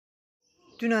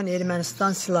Dünən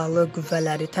Ermənistan silahlı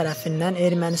qüvvələri tərəfindən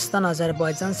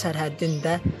Ermənistan-Azərbaycan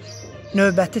sərhəddində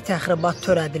növbəti təxribat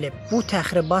törədilib. Bu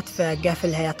təxribat və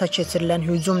qəfil həyata keçirilən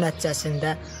hücum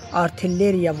nəticəsində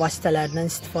artilleriya vasitələrindən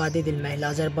istifadə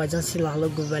edilməklə Azərbaycan silahlı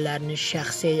qüvvələrinin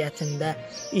şəxsi heyətində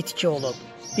itki olub.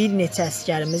 Bir neçə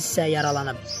əsgərimiz isə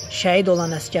yaralanıb. Şəhid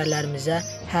olan əsgərlərimizə,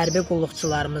 hərbi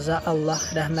qulluqçularımıza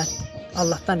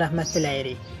Allahdan rəhmət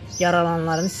diləyirik.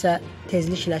 Yaralananların isə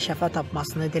tezliklə şəfa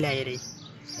tapmasını diləyirik.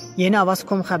 Yeni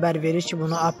Avaz.com xəbər verir ki,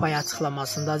 bunu APAY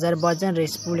açıqlamasında Azərbaycan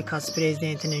Respublikası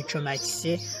Prezidentinin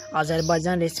köməkçisi,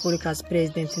 Azərbaycan Respublikası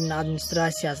Prezidentinin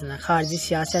administrasiyasının xarici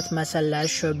siyasət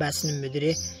məsələləri şöbəsinin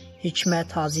müdiri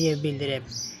Hikmət Hacıyev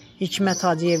bildirib. Hikmət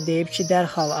Hacıyev deyib ki,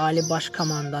 dərhal Ali Baş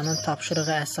Komandanın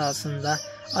tapşırığı əsasında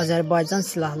Azərbaycan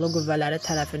Silahlı Qüvvələri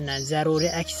tərəfindən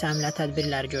zəruri əks həmlə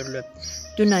tədbirlər görülüb.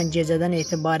 Dünən gecədən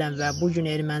etibarən və bugün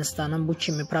Ermənistanın bu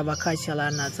kimi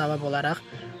provokasiyalarına cavab olaraq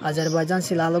Azərbaycan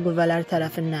Silahlı Qüvvələri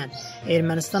tərəfindən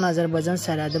Ermənistan-Azərbaycan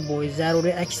sərhədi boyu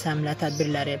zəruri əks həmlə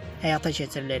tədbirləri həyata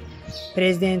keçirilir.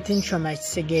 Prezidentin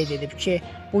köməkçisi qeyd edib ki,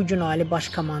 bugün Ali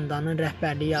Baş Komandanın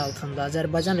rəhbərliyi altında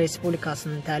Azərbaycan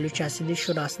Respublikasının Təhlükəsizlik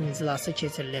Şurasının iclası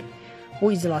keçirilib.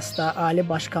 Bu iclasda Ali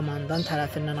Baş Komandan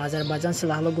tərəfindən Azərbaycan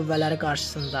Silahlı Qüvvələri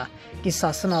qarşısında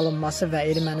qisasın alınması və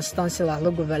Ermənistan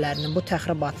Silahlı Qüvvələrinin bu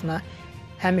təxribatına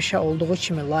həmişə olduğu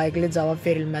kimi layiqli cavab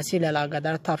verilməsi ilə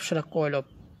əlaqədar tapşırıq qoyulub.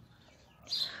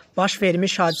 Baş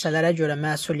vermiş hadisələrə görə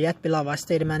məsuliyyət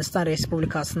bilavasitə Ermənistan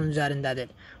Respublikasının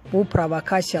üzərindədir. Bu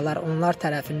provokasiyalar onlar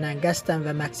tərəfindən qəsdən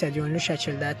və məqsədyönlü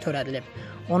şəkildə törədilib.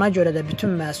 Ona görə də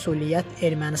bütün məsuliyyət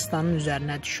Ermənistanın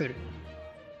üzərinə düşür.